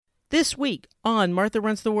This week on Martha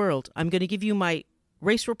Runs the World, I'm going to give you my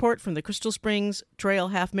race report from the Crystal Springs Trail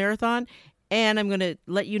Half Marathon, and I'm going to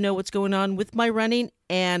let you know what's going on with my running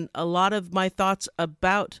and a lot of my thoughts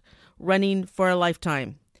about running for a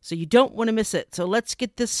lifetime. So you don't want to miss it. So let's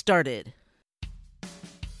get this started.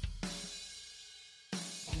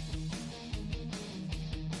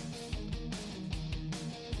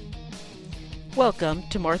 Welcome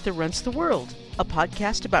to Martha Runs the World, a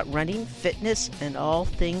podcast about running, fitness, and all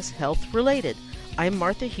things health related. I'm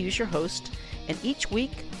Martha Hughes, your host, and each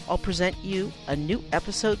week I'll present you a new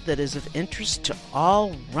episode that is of interest to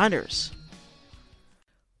all runners.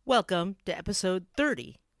 Welcome to episode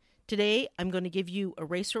 30. Today I'm going to give you a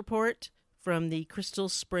race report from the Crystal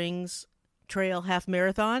Springs Trail Half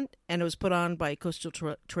Marathon, and it was put on by Coastal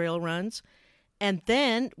Trail Runs. And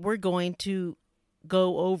then we're going to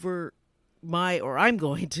go over I'm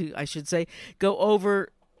going to go over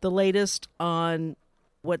the latest on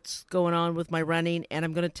what's going on with my running, and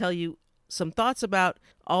I'm going to tell you some thoughts about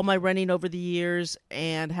all my running over the years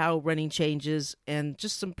and how running changes and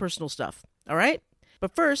just some personal stuff. All right?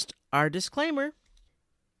 But first, our disclaimer.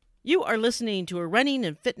 You are listening to a running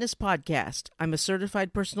and fitness podcast. I'm a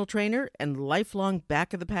certified personal trainer and lifelong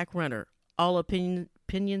back-of-the-pack runner. All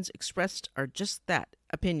opinions expressed are just that,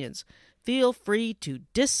 opinions. Feel free to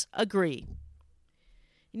disagree.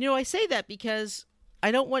 You know, I say that because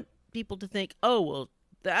I don't want people to think, oh, well,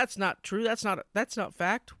 that's not true. That's not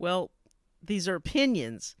fact. Well, these are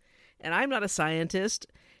opinions, and I'm not a scientist,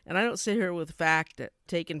 and I don't sit here with fact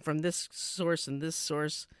taken from this source and this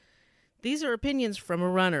source. These are opinions from a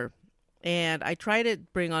runner, and I try to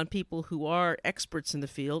bring on people who are experts in the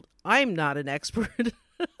field. I'm not an expert.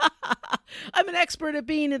 I'm an expert at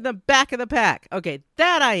being in the back of the pack. Okay,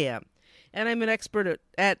 that I am. And I'm an expert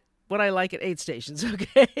at what I like at aid stations,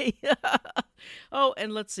 okay? Oh,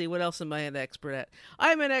 and let's see, what else am I an expert at?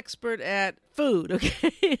 I'm an expert at food,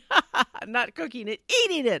 okay? Not cooking it,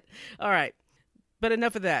 eating it. All right, but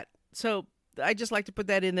enough of that. So I just like to put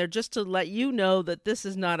that in there just to let you know that this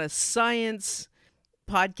is not a science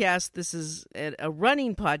podcast. This is a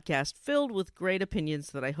running podcast filled with great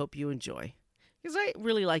opinions that I hope you enjoy, because I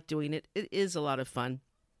really like doing it. It is a lot of fun.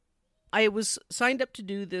 I was signed up to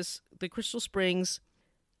do the Crystal Springs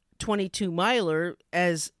 22-miler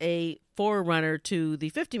as a forerunner to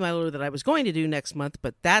the 50-miler that I was going to do next month,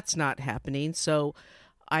 but that's not happening. So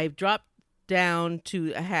I dropped down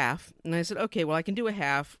to a half, and I said, okay, well, I can do a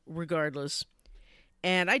half regardless.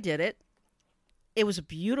 And I did it. It was a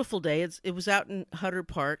beautiful day. It was out in Hutter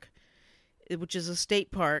Park, which is a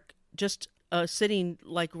state park, just sitting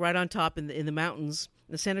like right on top in the mountains,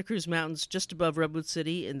 the Santa Cruz Mountains, just above Redwood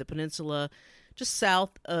City in the peninsula, just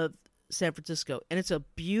south of San Francisco. And it's a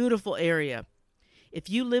beautiful area. If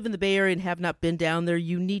you live in the Bay Area and have not been down there,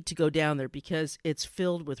 you need to go down there because it's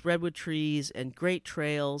filled with redwood trees and great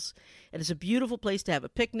trails. And it's a beautiful place to have a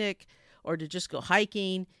picnic or to just go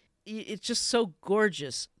hiking. It's just so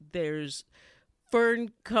gorgeous. There's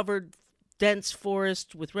fern-covered dense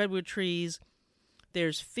forest with redwood trees.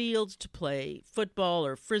 There's fields to play football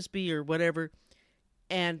or frisbee or whatever,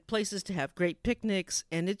 and places to have great picnics,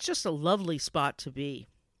 and it's just a lovely spot to be.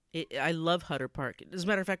 I love Hutter Park. As a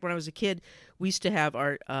matter of fact, when I was a kid, we used to have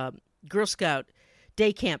our Girl Scout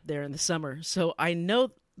day camp there in the summer, so I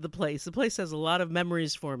know the place. The place has a lot of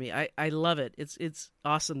memories for me. I love it. It's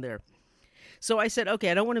awesome there. So I said,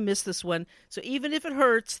 okay, I don't want to miss this one, so even if it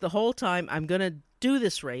hurts the whole time, I'm going to do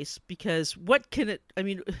this race, because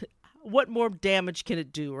what more damage can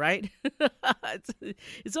it do, right?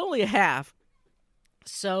 It's only a half.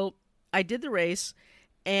 So I did the race,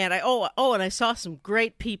 and I saw some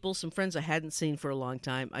great people, some friends I hadn't seen for a long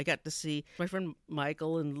time. I got to see my friend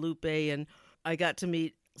Michael and Lupe, and I got to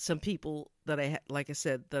meet some people that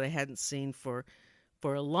that I hadn't seen for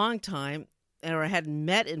a long time, or I hadn't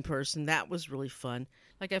met in person. That was really fun.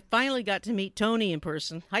 Like, I finally got to meet Tony in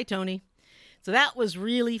person. Hi, Tony. So that was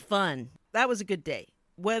really fun. That was a good day.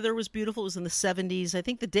 Weather was beautiful. It was in the 70s. I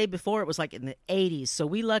think the day before it was like in the 80s. So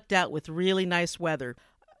we lucked out with really nice weather.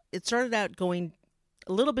 It started out going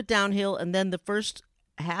a little bit downhill, and then the first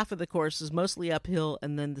half of the course is mostly uphill,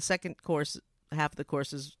 and then the second half of the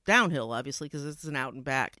course is downhill, obviously, because it's an out and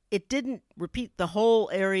back. It didn't repeat the whole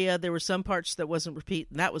area. There were some parts that wasn't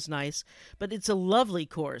repeat, and that was nice. But it's a lovely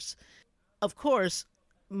course. Of course,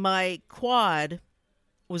 my quad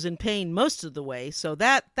was in pain most of the way, so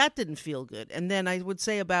that didn't feel good. And then I would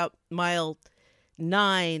say about mile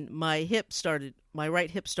 9, my right hip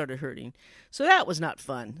started hurting. So that was not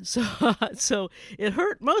fun. So it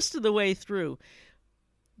hurt most of the way through.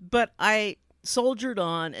 But I soldiered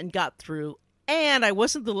on and got through, and I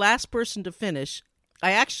wasn't the last person to finish.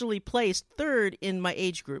 I actually placed third in my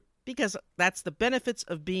age group. because that's the benefits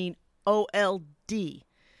of being OLD.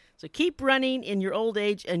 So keep running in your old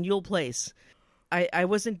age and you'll place. I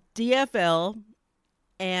was in DFL,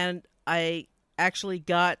 and I actually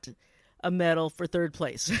got a medal for third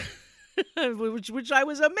place, which I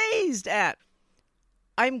was amazed at.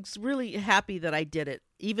 I'm really happy that I did it,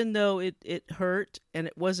 even though it hurt and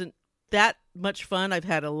it wasn't that much fun. I've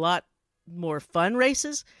had a lot more fun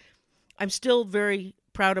races. I'm still very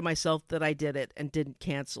proud of myself that I did it and didn't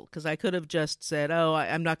cancel, because I could have just said,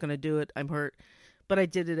 I'm not going to do it, I'm hurt. But I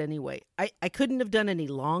did it anyway. I couldn't have done any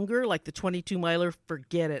longer, like the 22-miler.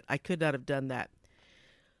 Forget it. I could not have done that.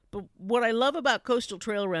 But what I love about Coastal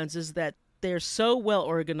Trail Runs is that they're so well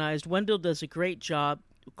organized. Wendell does a great job.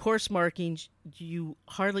 Course markings, you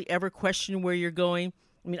hardly ever question where you're going.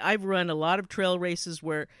 I mean, I've run a lot of trail races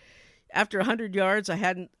where after 100 yards, I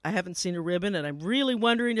haven't seen a ribbon, and I'm really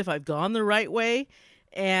wondering if I've gone the right way.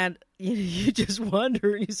 And you just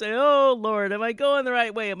wonder, and you say, oh, Lord, am I going the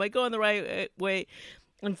right way? Am I going the right way?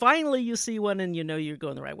 And finally you see one and you know you're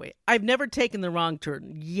going the right way. I've never taken the wrong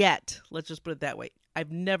turn yet. Let's just put it that way.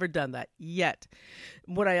 I've never done that yet.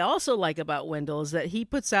 What I also like about Wendell is that he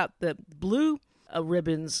puts out the blue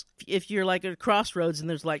ribbons. If you're like at a crossroads and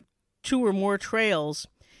there's like 2 or more trails,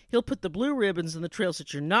 he'll put the blue ribbons in the trails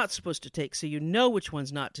that you're not supposed to take, so you know which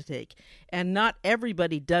ones not to take. And not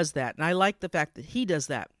everybody does that. And I like the fact that he does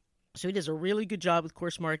that. So he does a really good job with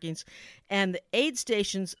course markings. And the aid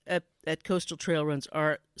stations at Coastal Trail Runs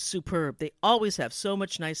are superb. They always have so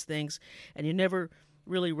much nice things, and you never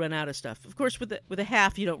really run out of stuff. Of course, with a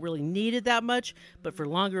half, you don't really need it that much, but for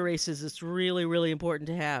longer races, it's really, really important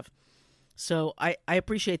to have. So I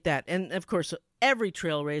appreciate that. And, of course, every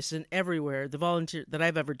trail race and everywhere that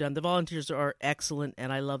I've ever done, the volunteers are excellent,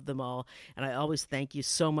 and I love them all. And I always thank you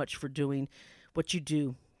so much for doing what you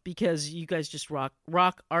do, because you guys just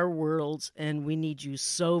rock our worlds, and we need you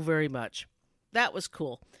so very much. That was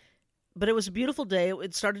cool. But it was a beautiful day.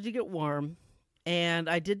 It started to get warm, and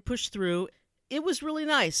I did push through. It was really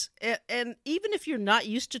nice. And even if you're not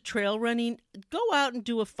used to trail running, go out and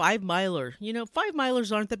do a 5-miler.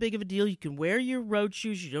 5-milers aren't that big of a deal. You can wear your road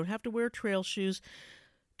shoes. You don't have to wear trail shoes.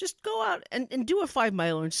 Just go out and do a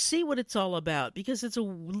 5-miler and see what it's all about, because it's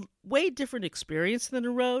a way different experience than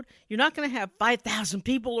a road. You're not going to have 5,000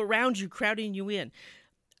 people around you crowding you in.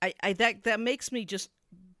 That makes me just,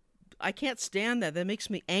 I can't stand that. That makes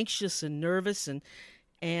me anxious and nervous,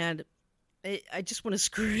 and I just want to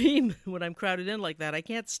scream when I'm crowded in like that. I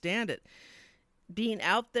can't stand it. Being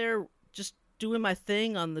out there, just doing my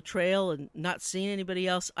thing on the trail and not seeing anybody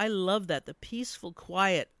else, I love that. The peaceful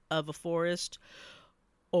quiet of a forest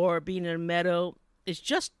or being in a meadow is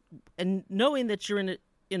just, and knowing that you're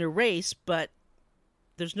in a race, but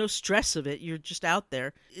there's no stress of it. You're just out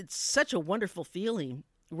there. It's such a wonderful feeling,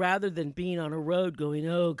 rather than being on a road going,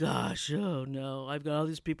 oh gosh, oh no, I've got all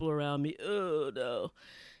these people around me. Oh no.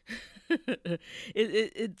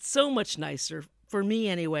 It's so much nicer for me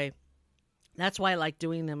anyway. That's why I like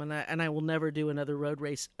doing them, and I will never do another road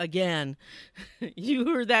race again. You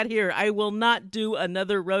heard that here. I will not do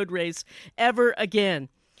another road race ever again.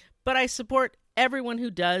 But I support everyone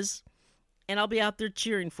who does, and I'll be out there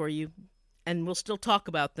cheering for you, and we'll still talk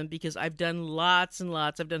about them, because I've done lots and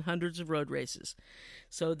lots. I've done hundreds of road races.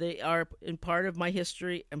 So they are in part of my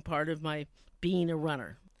history and part of my being a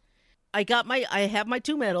runner. I have my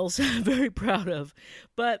 2 medals I'm very proud of,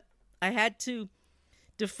 but I had to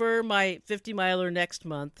defer my 50-miler next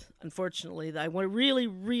month. Unfortunately, I really,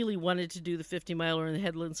 really wanted to do the 50-miler in the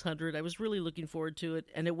Headlands 100. I was really looking forward to it,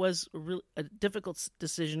 and it was a difficult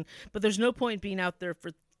decision, but there's no point being out there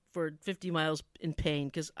for 50 miles in pain,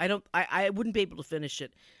 because I wouldn't be able to finish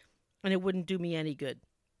it, and it wouldn't do me any good.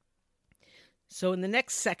 So in the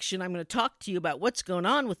next section, I'm going to talk to you about what's going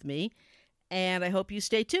on with me, and I hope you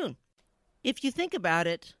stay tuned. If you think about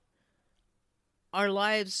it, our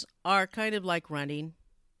lives are kind of like running.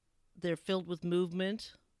 They're filled with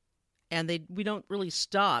movement, and we don't really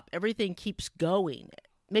stop. Everything keeps going,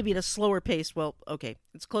 maybe at a slower pace. Well, okay,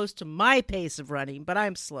 it's close to my pace of running, but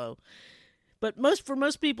I'm slow. But for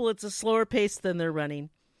most people, it's a slower pace than they're running.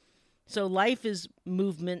 So life is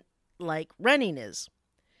movement like running is.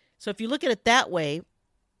 So if you look at it that way,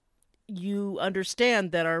 you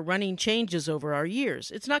understand that our running changes over our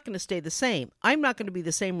years. It's not going to stay the same. I'm not going to be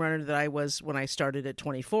the same runner that I was when I started at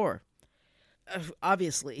 24.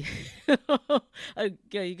 Obviously.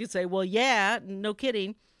 You could say, well, yeah, no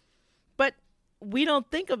kidding. But we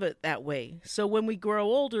don't think of it that way. So when we grow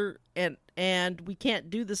older and we can't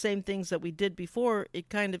do the same things that we did before, it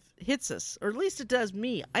kind of hits us. Or at least it does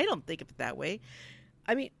me. I don't think of it that way.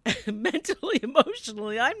 I mean, mentally,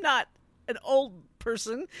 emotionally, I'm not an old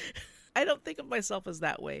person. I don't think of myself as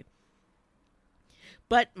that way.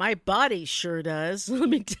 But my body sure does, let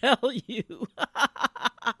me tell you.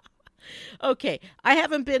 Okay, I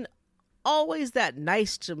haven't been always that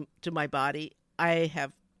nice to my body. I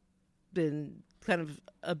have been kind of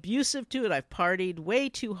abusive to it. I've partied way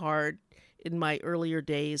too hard in my earlier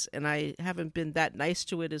days, and I haven't been that nice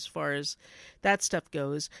to it as far as that stuff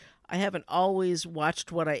goes. I haven't always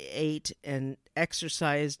watched what I ate and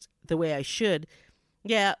exercised the way I should.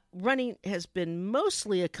 Yeah, running has been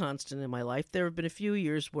mostly a constant in my life. There have been a few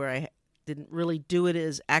years where I didn't really do it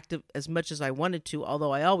as active as much as I wanted to,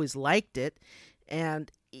 although I always liked it.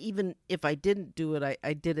 And even if I didn't do it,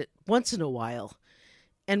 I did it once in a while.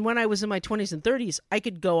 And when I was in my 20s and 30s, I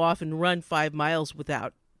could go off and run 5 miles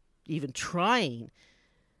without even trying.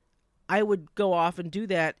 I would go off and do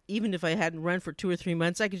that even if I hadn't run for 2 or 3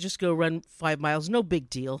 months. I could just go run 5 miles, no big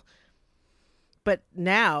deal. But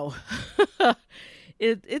now,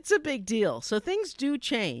 it's a big deal. So things do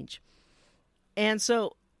change. And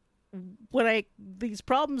so when these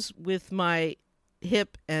problems with my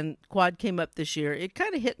hip and quad came up this year, it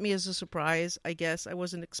kind of hit me as a surprise, I guess. I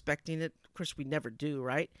wasn't expecting it. Of course, we never do,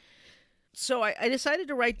 right? So I decided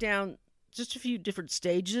to write down just a few different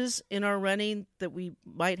stages in our running that we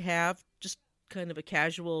might have, just kind of a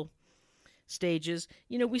casual stages.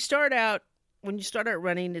 You know, when you start out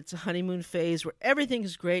running, it's a honeymoon phase where everything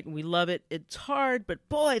is great and we love it. It's hard, but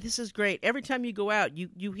boy, this is great. Every time you go out, you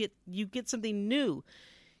get something new.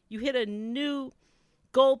 You hit a new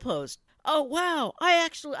goalpost. Oh, wow,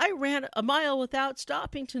 I ran a mile without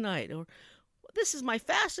stopping tonight. Or this is my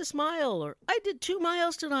fastest mile. Or I did 2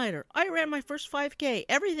 miles tonight. Or I ran my first 5K.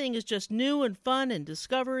 Everything is just new and fun and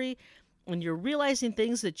discovery. And you're realizing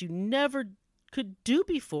things that you never could do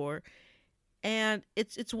before. And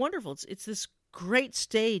it's wonderful. It's this great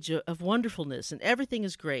stage of wonderfulness. And everything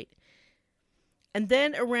is great. And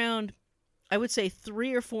then around, I would say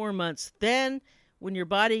 3 or 4 months, then when your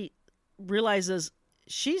body realizes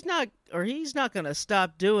he's not going to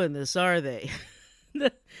stop doing this, are they?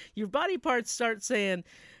 Your body parts start saying,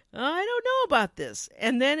 I don't know about this.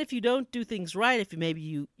 And then if you don't do things right, if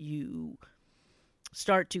you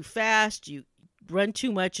start too fast, you run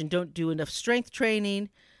too much and don't do enough strength training,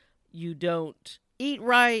 you don't eat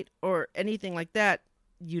right or anything like that,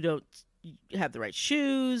 you have the right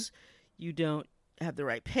shoes, you don't have the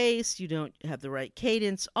right pace, you don't have the right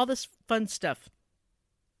cadence, all this fun stuff.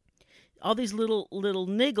 All these little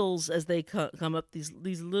niggles as they come up,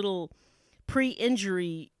 these little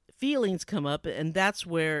pre-injury feelings come up, and that's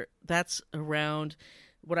around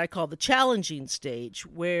what I call the challenging stage,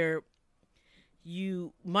 where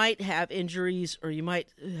you might have injuries or you might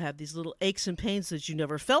have these little aches and pains that you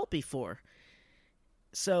never felt before.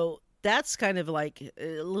 So that's kind of like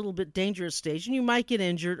a little bit dangerous stage, and you might get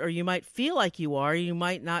injured or you might feel like you are. It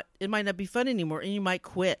might not be fun anymore, and you might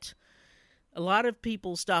quit. A lot of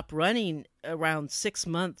people stop running around 6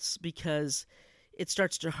 months because it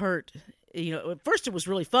starts to hurt. You know, at first it was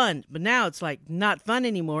really fun, but now it's like not fun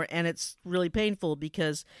anymore, and it's really painful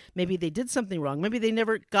because maybe they did something wrong. Maybe they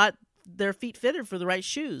never got their feet fitted for the right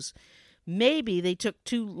shoes. Maybe they took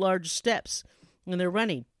too large steps when they're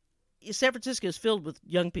running. San Francisco is filled with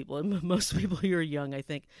young people, and most people here are young, I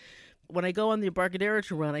think. When I go on the Embarcadero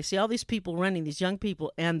to run, I see all these people running, these young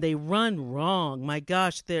people, and they run wrong. My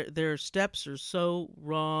gosh, their steps are so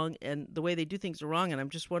wrong, and the way they do things are wrong, and I'm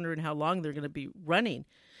just wondering how long they're going to be running.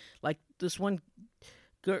 Like this one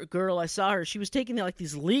girl, I saw her, she was taking like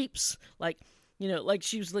these leaps, like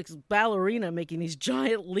she was like a ballerina making these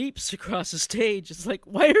giant leaps across the stage. It's like,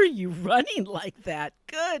 why are you running like that?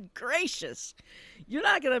 Good gracious. You're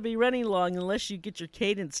not going to be running long unless you get your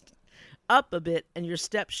cadence up a bit and your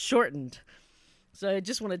steps shortened. So I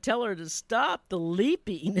just want to tell her to stop the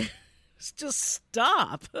leaping. Just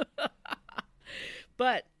stop.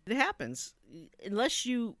 But it happens. Unless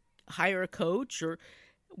you hire a coach or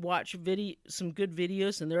watch some good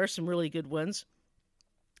videos, and there are some really good ones.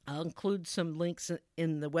 I'll include some links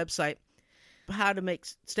in the website. How to make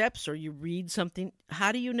steps, or you read something.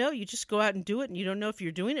 How do you know? You just go out and do it, and you don't know if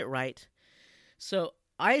you're doing it right. So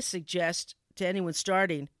I suggest to anyone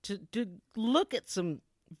starting to look at some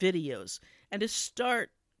videos and to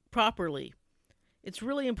start properly. It's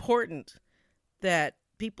really important that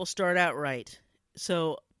people start out right.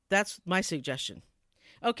 So that's my suggestion.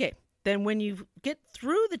 Okay, then when you get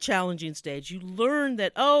through the challenging stage, you learn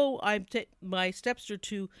that, my steps are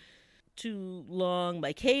too long,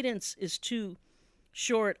 my cadence is too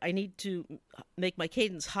short, I need to make my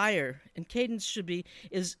cadence higher. And cadence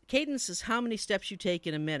is how many steps you take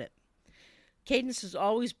in a minute. Cadence is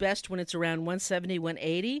always best when it's around 170,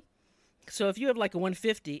 180. So if you have like a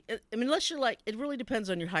 150, I mean, unless you're like, it really depends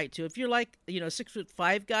on your height too. If you're like, a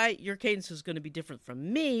 6'5" guy, your cadence is going to be different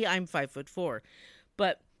from me. I'm 5'4",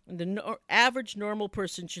 but the average normal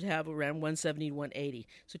person should have around 170 to 180.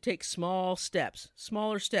 So take small steps,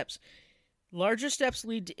 smaller steps. Larger steps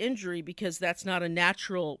lead to injury because that's not a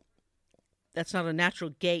natural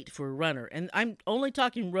gait for a runner. And I'm only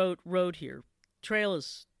talking road here. Trail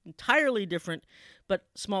is entirely different, but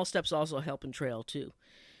small steps also help in trail too.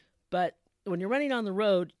 But when you're running on the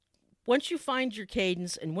road, once you find your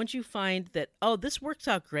cadence and once you find that, oh, this works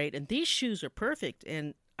out great and these shoes are perfect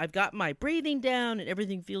and I've got my breathing down and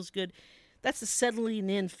everything feels good, that's the settling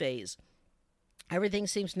in phase. Everything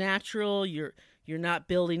seems natural. You're not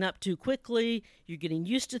building up too quickly. You're getting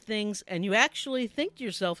used to things, and you actually think to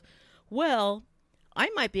yourself, well, I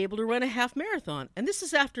might be able to run a half marathon. And this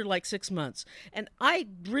is after like 6 months. And I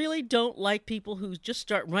really don't like people who just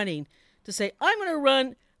start running to say, I'm going to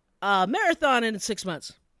run a marathon in 6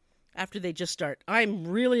 months after they just start. I'm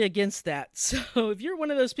really against that. So if you're one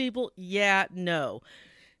of those people, no.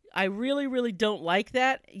 I really, really don't like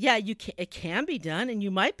that. Yeah, it can be done, and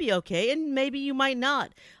you might be okay, and maybe you might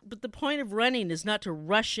not. But the point of running is not to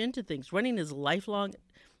rush into things. Running is a lifelong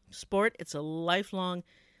sport. It's a lifelong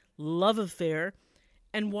love affair.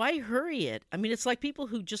 And why hurry it? I mean, it's like people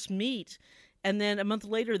who just meet, and then a month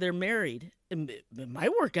later they're married. It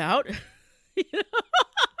might work out.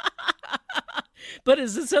 But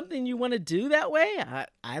is it something you want to do that way?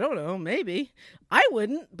 I don't know, maybe. I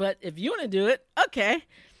wouldn't, but if you want to do it, okay.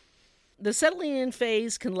 The settling in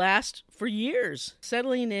phase can last for years.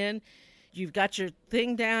 Settling in, you've got your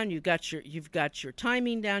thing down, you've got your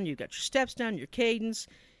timing down, you've got your steps down, your cadence.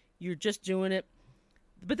 You're just doing it.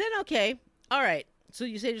 But then, okay, all right. So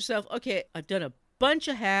you say to yourself, okay, I've done a bunch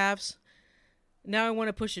of halves. Now I want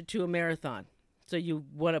to push it to a marathon. So you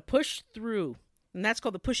want to push through. And that's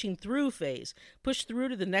called the pushing through phase. Push through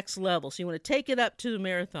to the next level. So you want to take it up to the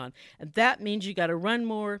marathon. And that means you got to run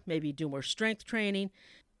more, maybe do more strength training.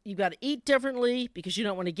 You've got to eat differently because you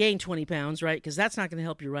don't want to gain 20 pounds, right? Because that's not going to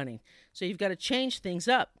help your running. So you've got to change things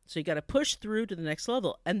up. So you've got to push through to the next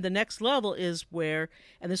level. And the next level is where,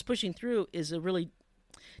 and this pushing through is a really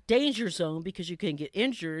danger zone because you can get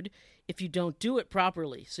injured if you don't do it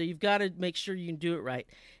properly. So you've got to make sure you can do it right.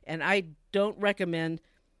 And I don't recommend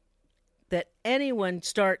that anyone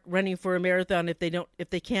start running for a marathon if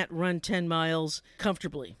they can't run 10 miles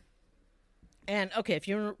comfortably. And okay, if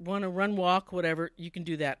you want to run, walk, whatever, you can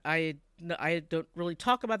do that. I don't really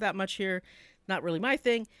talk about that much here. Not really my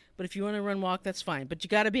thing, but if you want to run, walk, that's fine. But you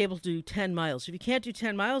got to be able to do 10 miles. If you can't do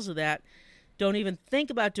 10 miles of that, don't even think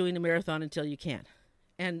about doing a marathon until you can.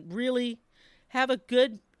 And really have a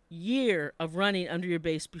good year of running under your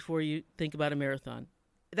base before you think about a marathon.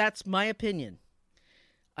 That's my opinion.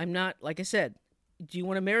 I'm not, like I said, do you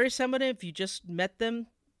want to marry somebody if you just met them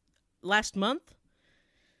last month?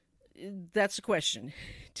 That's the question.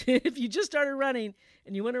 If you just started running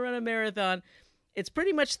and you want to run a marathon, it's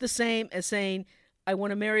pretty much the same as saying, I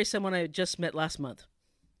want to marry someone I just met last month.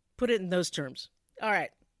 Put it in those terms. All right.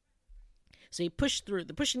 So you push through,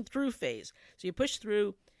 the pushing through phase. So you push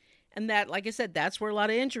through, and that, like I said, that's where a lot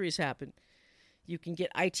of injuries happen. You can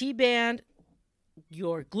get IT band,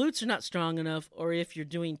 your glutes are not strong enough, or if you're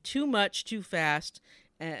doing too much too fast,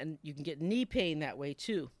 and you can get knee pain that way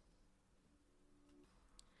too.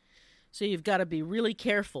 So you've got to be really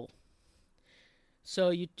careful. So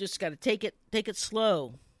you just got to take it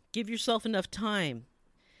slow. Give yourself enough time.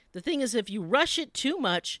 The thing is, if you rush it too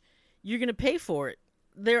much, you're going to pay for it.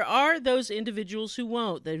 There are those individuals who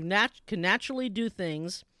won't. They can naturally do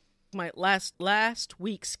things. My last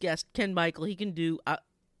week's guest, Ken Michael, he can do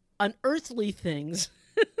unearthly things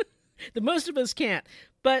that most of us can't.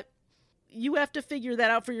 But you have to figure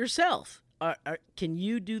that out for yourself. Can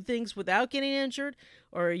you do things without getting injured?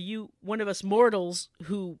 Or are you one of us mortals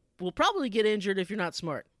who will probably get injured if you're not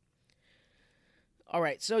smart? All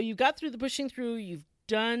right, so you got through the pushing through. You've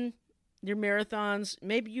done your marathons.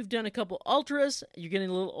 Maybe you've done a couple ultras. You're getting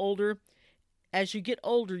a little older. As you get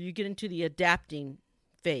older, you get into the adapting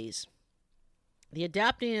phase. The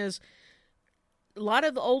adapting is a lot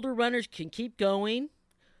of the older runners can keep going,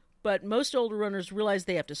 but most older runners realize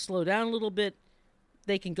they have to slow down a little bit.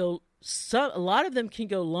 They can go, a lot of them can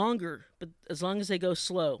go longer, but as long as they go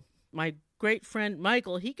slow. My great friend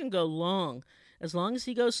Michael, he can go long. As long as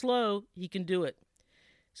he goes slow, he can do it.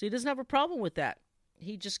 So he doesn't have a problem with that.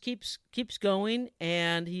 He just keeps going,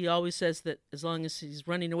 and he always says that as long as he's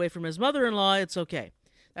running away from his mother-in-law, it's okay.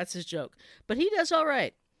 That's his joke. But he does all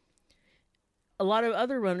right. A lot of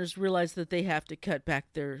other runners realize that they have to cut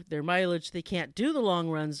back their mileage. They can't do the long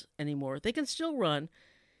runs anymore. They can still run.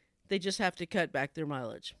 They just have to cut back their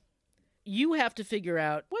mileage. you have to figure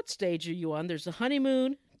out what stage are you on. There's a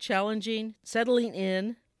honeymoon, challenging, settling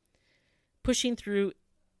in, pushing through,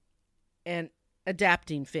 and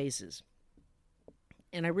adapting phases.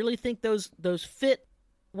 And I really think those fit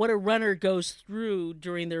what a runner goes through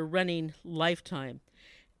during their running lifetime.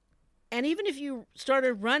 And even if you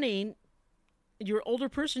started running, you're an older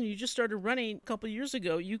person, you just started running a couple of years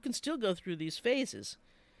ago, you can still go through these phases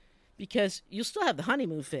because you'll still have the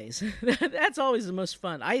honeymoon phase. That's always the most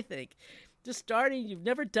fun, I think. Just starting, you've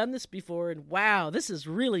never done this before, and wow, this is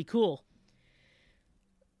really cool.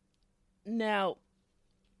 Now,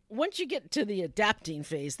 once you get to the adapting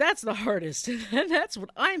phase, that's the hardest. And that's what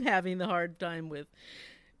I'm having the hard time with.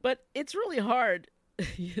 But it's really hard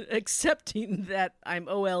accepting that I'm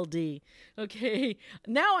OLD. Okay,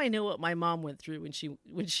 now I know what my mom went through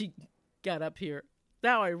when she got up here.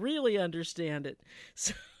 Now I really understand it.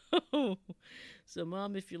 So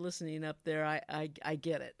Mom, if you're listening up there, I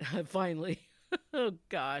get it. Finally. Oh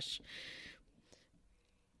gosh.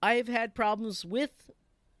 I've had problems with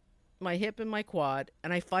my hip and my quad,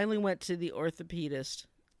 and I finally went to the orthopedist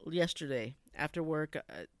yesterday after work.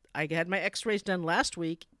 I had my x-rays done last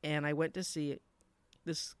week, and I went to see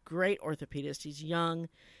this great orthopedist. He's young.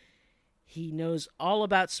 He knows all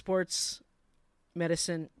about sports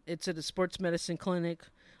medicine. It's at a sports medicine clinic,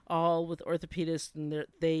 all with orthopedists, and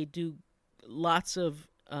they do lots of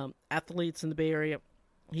athletes in the Bay Area.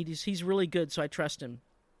 He's really good, so I trust him.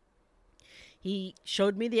 He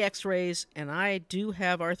showed me the x-rays, and I do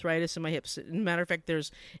have arthritis in my hips. As a matter of fact,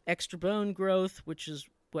 there's extra bone growth, which is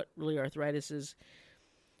what really arthritis is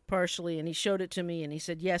partially, and he showed it to me, and he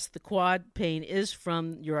said, yes, the quad pain is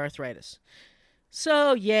from your arthritis.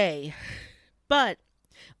 So, yay. But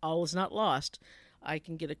all is not lost. I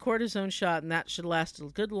can get a cortisone shot, and that should last a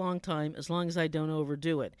good long time as long as I don't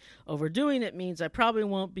overdo it. Overdoing it means I probably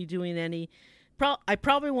won't be doing any... I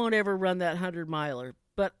probably won't ever run that 100-miler,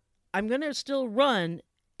 but I'm going to still run,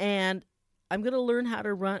 and I'm going to learn how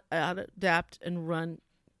to adapt and run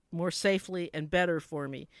more safely and better for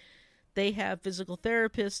me. They have physical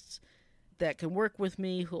therapists that can work with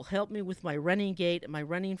me, who'll help me with my running gait and my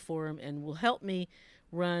running form, and will help me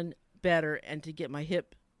run better and to get my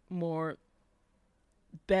hip more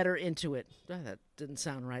better into it. That didn't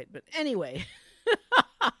sound right, but anyway.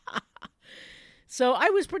 So I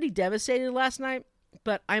was pretty devastated last night,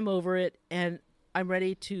 but I'm over it, and I'm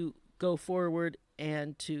ready to go forward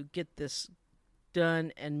and to get this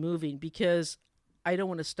done and moving because I don't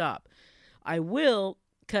want to stop. I will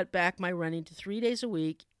cut back my running to 3 days a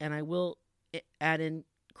week, and I will add in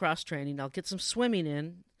cross training. I'll get some swimming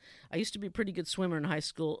in. I used to be a pretty good swimmer in high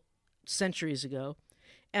school centuries ago,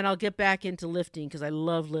 and I'll get back into lifting because I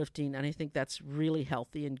love lifting, and I think that's really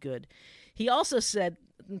healthy and good. He also said,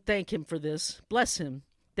 thank him for this, bless him,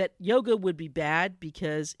 that yoga would be bad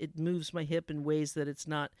because it moves my hip in ways that it's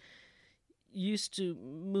not used to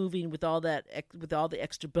moving with all the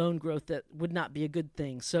extra bone growth. That would not be a good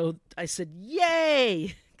thing. So I said,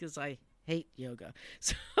 yay, because I hate yoga.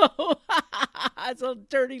 So it's a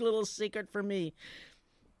dirty little secret for me.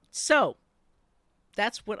 So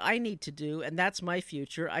that's what I need to do, and that's my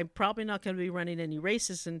future. I'm probably not going to be running any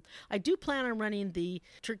races, and I do plan on running the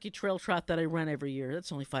Turkey Trail Trot that I run every year.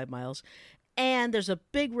 That's only 5 miles. And there's a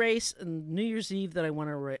big race on New Year's Eve that I want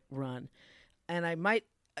to run. And I might,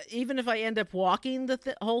 even if I end up walking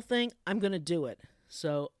the whole thing, I'm going to do it.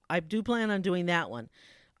 So I do plan on doing that one.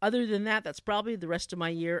 Other than that, that's probably the rest of my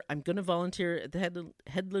year. I'm going to volunteer at the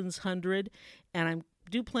Headlands 100, and I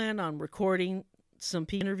do plan on recording some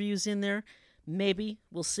interviews in there. Maybe.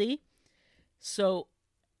 We'll see. So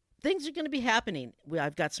things are going to be happening.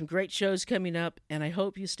 I've got some great shows coming up, and I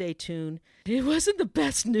hope you stay tuned. It wasn't the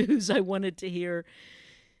best news I wanted to hear.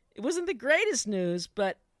 It wasn't the greatest news,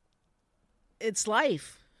 but it's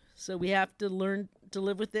life. So we have to learn to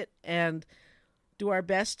live with it and do our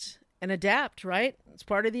best and adapt, right? It's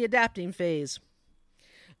part of the adapting phase.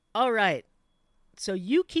 All right. So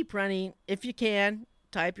you keep running if you can.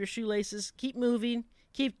 Tie up your shoelaces. Keep moving.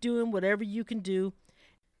 Keep doing whatever you can do.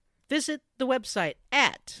 Visit the website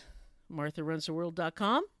at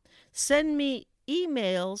MarthaRunsTheWorld.com. Send me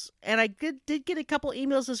emails, and I did get a couple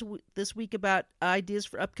emails this week about ideas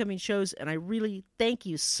for upcoming shows, and I really thank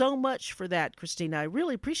you so much for that, Christina. I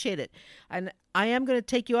really appreciate it. And I am going to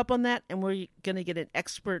take you up on that, and we're going to get an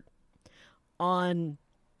expert on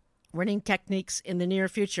running techniques in the near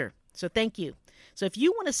future. So thank you. So if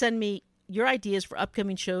you want to send me your ideas for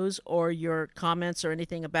upcoming shows or your comments or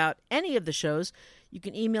anything about any of the shows, you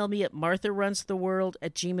can email me at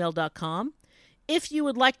martharunstheworld@gmail.com. If you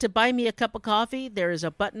would like to buy me a cup of coffee, there is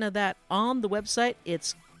a button of that on the website.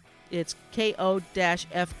 It's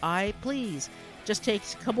KO-FI. Please Just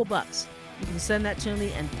takes a couple bucks. You can send that to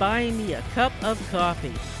me and buy me a cup of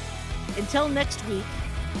coffee. Until next week,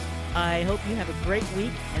 I hope you have a great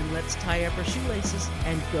week, and let's tie up our shoelaces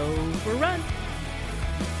and go for a run.